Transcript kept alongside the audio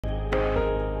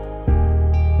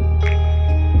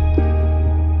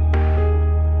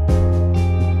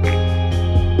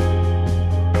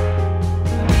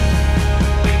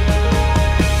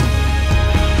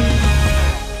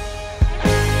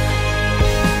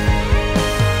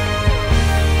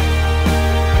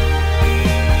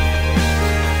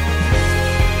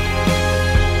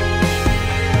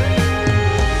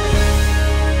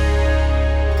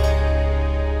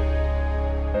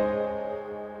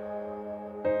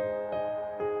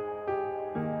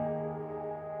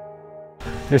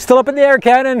You're still up in the air,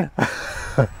 Cannon.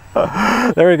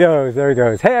 There he goes, there he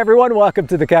goes. Hey everyone, welcome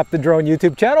to the CaptainDrone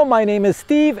YouTube channel. My name is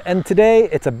Steve, and today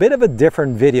it's a bit of a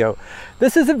different video.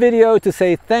 This is a video to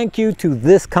say thank you to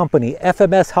this company,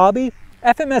 FMS Hobby.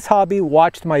 FMS Hobby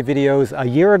watched my videos a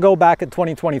year ago back in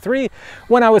 2023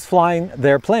 when I was flying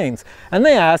their planes. And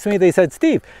they asked me, they said,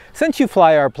 Steve, since you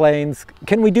fly our planes,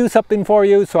 can we do something for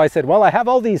you? So I said, well, I have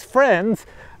all these friends.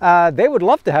 They would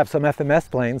love to have some FMS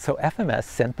planes. So FMS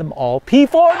sent them all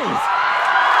P40s.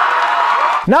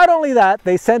 Not only that,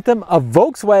 they sent them a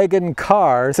Volkswagen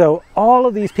car. So all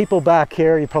of these people back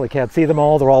here, you probably can't see them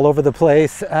all, they're all over the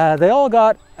place. They all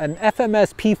got an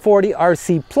FMS P40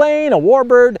 RC plane, a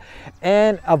Warbird,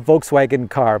 and a Volkswagen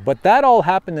car. But that all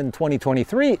happened in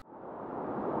 2023.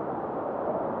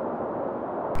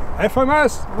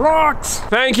 FMS rocks!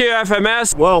 Thank you,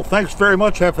 FMS. Well, thanks very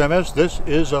much, FMS. This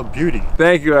is a beauty.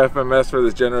 Thank you, FMS, for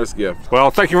this generous gift.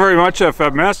 Well, thank you very much,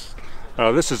 FMS.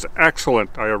 This is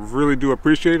excellent. I really do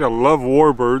appreciate it. I love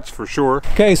Warbirds for sure.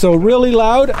 Okay, so really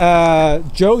loud.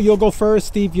 Joe, you'll go first.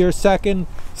 Steve, you're second.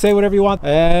 Say whatever you want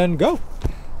and go.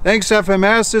 Thanks,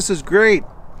 FMS. This is great.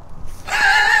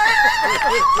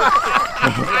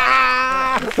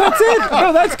 That's it.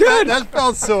 No, that's good. That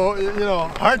felt so,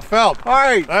 heartfelt. All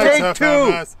right, take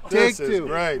two. Take two.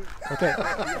 Right. Okay.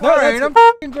 No, all right, I'm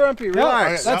f***ing grumpy.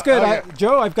 Relax. That's good. Okay.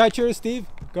 Joe, I've got yours. Steve,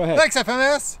 go ahead. Thanks,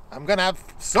 FMS. I'm gonna have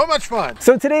so much fun.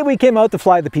 So today we came out to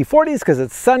fly the P40s because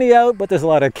it's sunny out, but there's a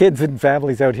lot of kids and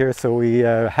families out here, so we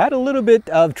had a little bit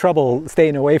of trouble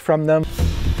staying away from them.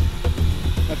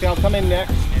 Okay, I'll come in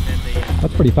next.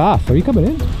 That's pretty fast. Are you coming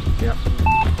in? Yeah.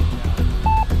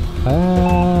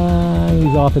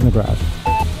 He's off in the grass.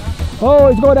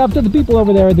 Oh, he's going after the people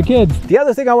over there, the kids. The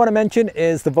other thing I want to mention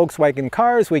is the Volkswagen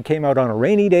cars. We came out on a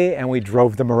rainy day and we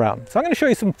drove them around. So I'm going to show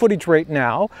you some footage right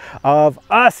now of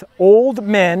us old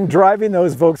men driving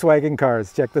those Volkswagen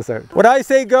cars. Check this out. When I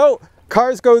say go,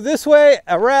 cars go this way,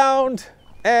 around,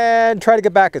 and try to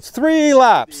get back. It's 3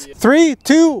 laps. 3,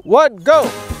 2, 1, go.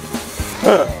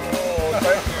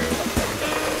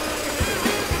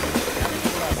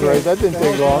 Right, that didn't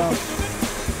take long.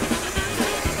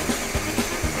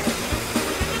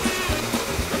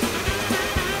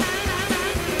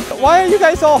 Why are you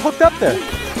guys all hooked up there?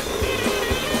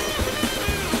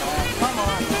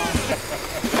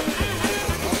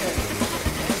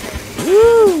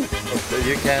 Woo! So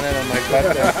you cannon on my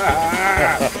button.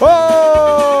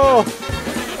 Whoa!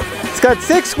 It's got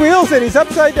 6 wheels and he's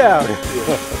upside down.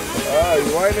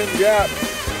 He's winding gap.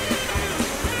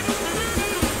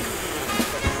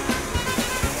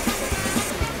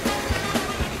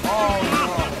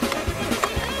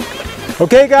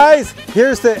 Okay guys,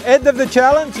 here's the end of the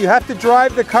challenge. You have to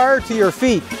drive the car to your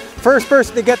feet. First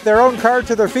person to get their own car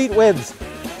to their feet wins.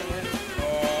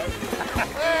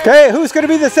 Okay, who's going to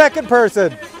be the second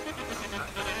person?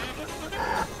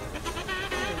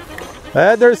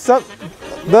 And there's some...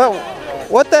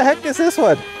 what the heck is this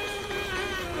one?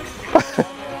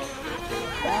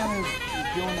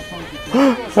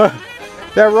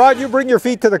 Yeah, Rod, you bring your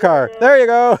feet to the car. There you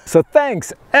go. So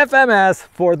thanks, FMS,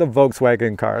 for the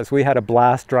Volkswagen cars. We had a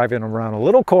blast driving around a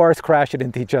little course, crashing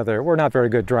into each other. We're not very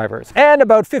good drivers. And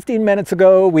about 15 minutes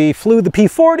ago, we flew the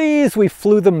P40s. We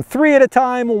flew them 3 at a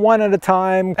time, 1 at a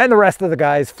time, and the rest of the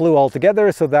guys flew all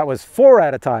together. So that was 4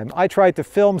 at a time. I tried to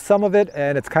film some of it,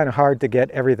 and it's kind of hard to get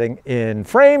everything in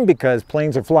frame because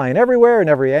planes are flying everywhere in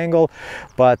every angle,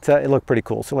 but it looked pretty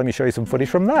cool. So let me show you some footage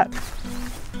from that.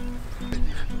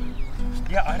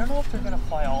 Yeah, I don't know if they're going to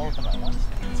fly all of them at once.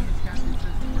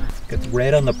 It's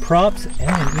red on the props and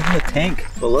even the tank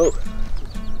below.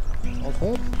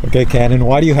 Okay, Cannon,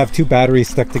 why do you have 2 batteries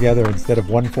stuck together instead of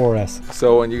one 4S?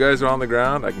 So when you guys are on the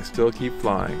ground, I can still keep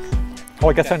flying. Oh,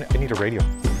 I guess I need a radio.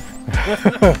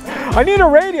 I need a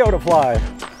radio to fly.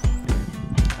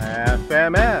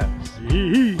 FMS.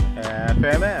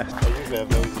 FMS. I usually have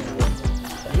those.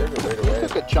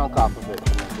 Took a chunk off of it.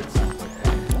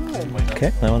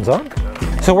 Okay, that one's on.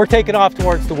 So we're taking off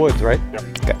towards the woods, right? Yep.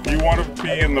 Okay. You want to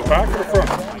be in the back or the front?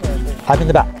 I'm in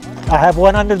the back. I have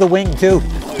one under the wing too.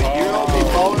 So you'll be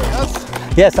following us?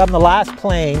 Yes, I'm the last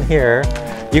plane here.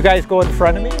 You guys go in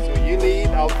front of me? So you lead,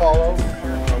 I'll follow.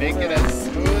 Make it as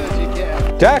smooth as you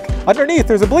can. Jack, underneath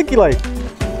there's a blinky light.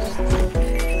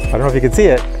 I don't know if you can see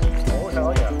it. Oh,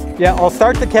 hell yeah. Yeah, I'll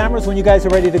start the cameras when you guys are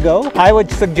ready to go. I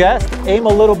would suggest aim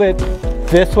a little bit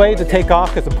this way to take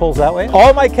off because it pulls that way.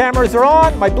 All my cameras are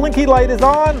on, my blinky light is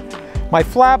on, my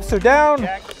flaps are down.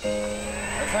 Jack.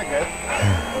 That's not good.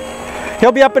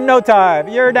 He'll be up in no time.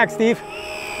 You're next, Steve.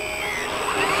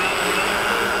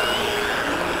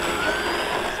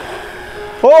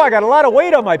 Oh, I got a lot of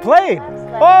weight on my plane.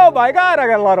 Oh my God, I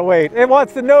got a lot of weight. It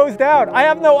wants to nose down. I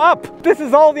have no up. This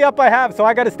is all the up I have, so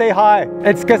I got to stay high.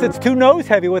 It's because it's too nose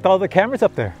heavy with all the cameras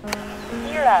up there.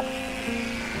 You're up.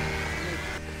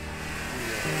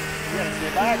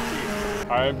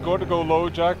 I'm going to go low,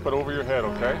 Jack, but over your head,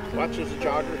 okay? Watch, there's a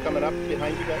jogger coming up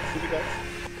behind you guys. See you guys?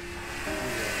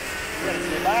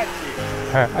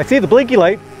 I see the blinky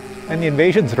light and the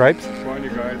invasion stripes. Come on, you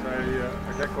guys.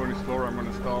 I get going slower. I'm going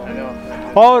to stall. I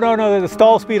know. Oh, no, the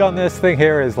stall speed on this thing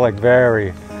here is like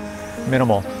very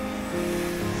minimal.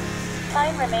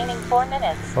 Time remaining 4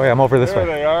 minutes. Oh yeah, I'm over this There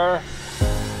way. they are.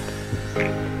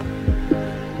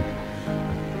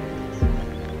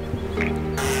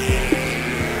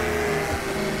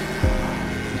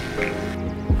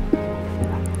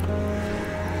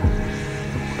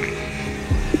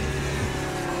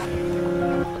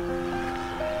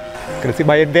 Gonna see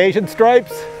my invasion stripes.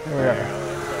 There we are.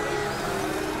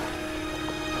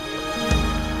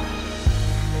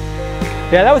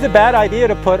 Yeah, that was a bad idea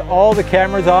to put all the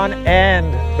cameras on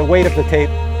and the weight of the tape.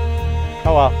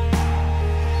 Oh well.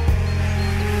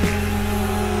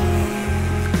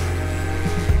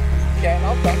 Okay,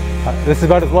 I'll come. This is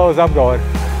about as low as I'm going.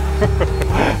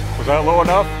 Was that low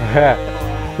enough?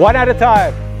 One at a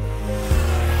time.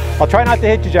 I'll try not to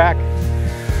hit you, Jack.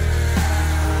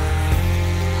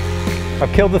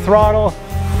 I've killed the throttle.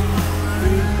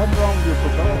 What's wrong with your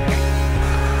propeller?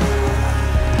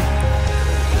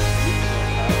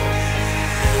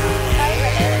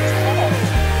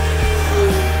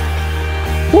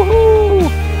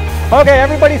 Woohoo! Okay,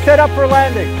 everybody set up for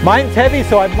landing. Mine's heavy,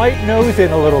 so I might nose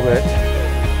in a little bit.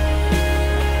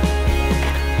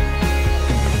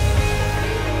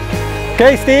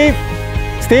 Okay, Steve.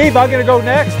 Steve, I'm gonna go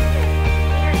next.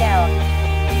 You're down.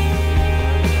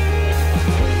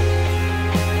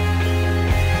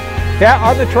 Yeah,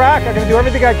 on the track, I'm gonna do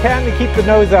everything I can to keep the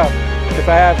nose up. If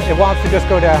I have, it wants to just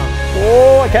go down.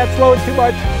 Oh, I can't slow it too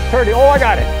much. Turning. Oh, I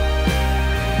got it.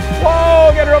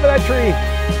 Whoa, get her over that tree.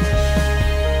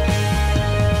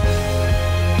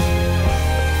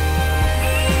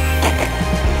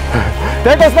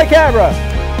 There goes my camera.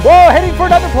 Whoa, heading for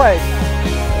another place.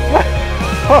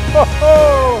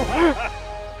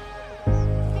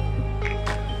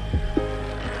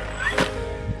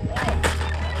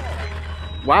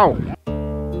 Wow.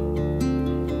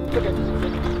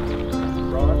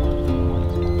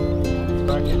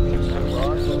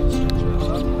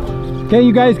 Okay,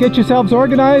 you guys get yourselves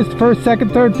organized. First,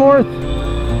 second, third, fourth.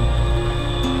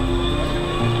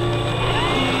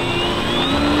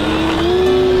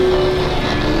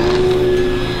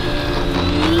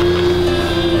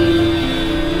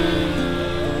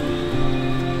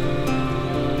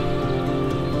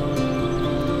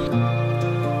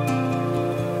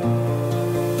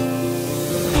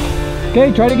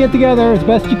 Okay, try to get together as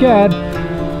best you can.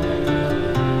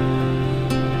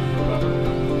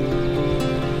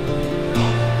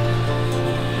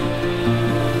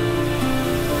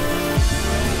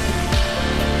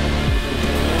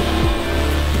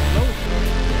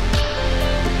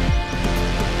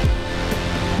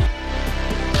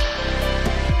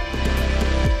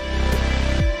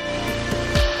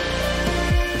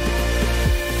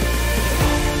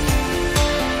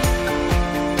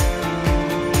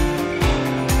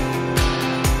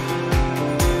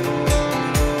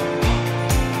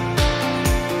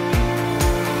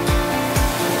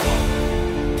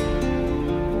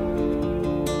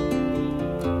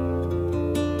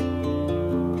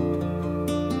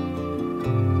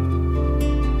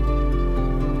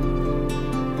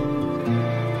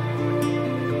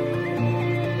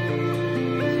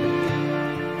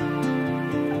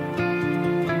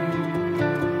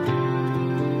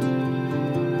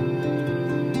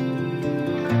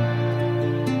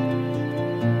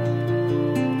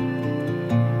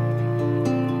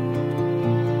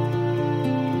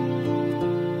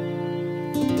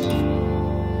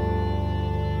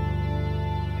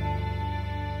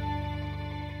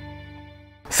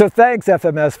 So thanks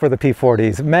FMS for the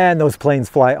P40s. Man, those planes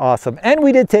fly awesome. And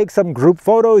we did take some group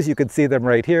photos. You can see them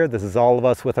right here. This is all of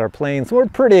us with our planes. We're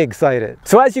pretty excited.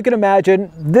 So as you can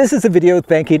imagine, this is a video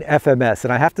thanking FMS.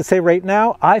 And I have to say right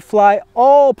now, I fly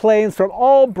all planes from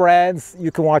all brands. You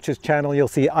can watch this channel. You'll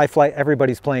see I fly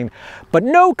everybody's plane. But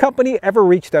no company ever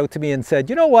reached out to me and said,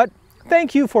 you know what?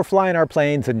 Thank you for flying our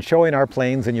planes and showing our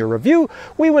planes in your review.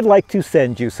 We would like to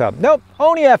send you some. Nope,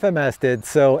 only FMS did.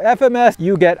 So FMS,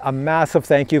 you get a massive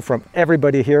thank you from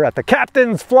everybody here at the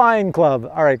Captain's Flying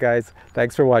Club. All right, guys,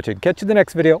 thanks for watching. Catch you in the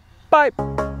next video. Bye.